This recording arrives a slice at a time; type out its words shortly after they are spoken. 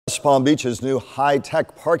West Palm Beach's new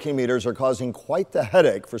high-tech parking meters are causing quite the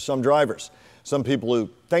headache for some drivers. Some people who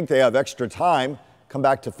think they have extra time come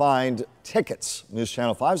back to find tickets. News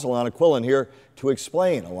Channel 5's Alana Quillen here to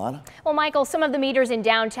explain. Alana? Well, Michael, some of the meters in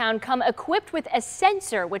downtown come equipped with a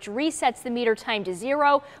sensor which resets the meter time to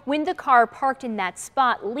 0 when the car parked in that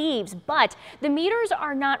spot leaves. But the meters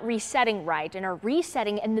are not resetting right and are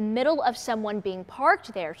resetting in the middle of someone being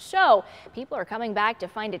parked there. So people are coming back to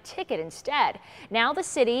find a ticket instead. Now the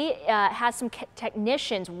city has some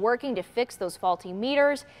technicians working to fix those faulty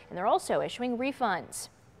meters, and they're also issuing refunds.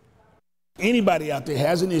 Anybody out there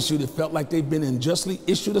has an issue that felt like they've been unjustly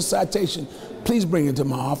issued a citation, please bring it to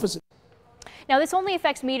my office. Now, this only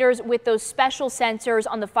affects meters with those special sensors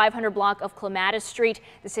on the 500 block of Clematis Street.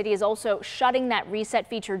 The city is also shutting that reset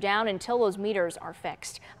feature down until those meters are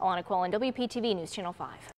fixed. Alana Quillen, WPTV News Channel 5.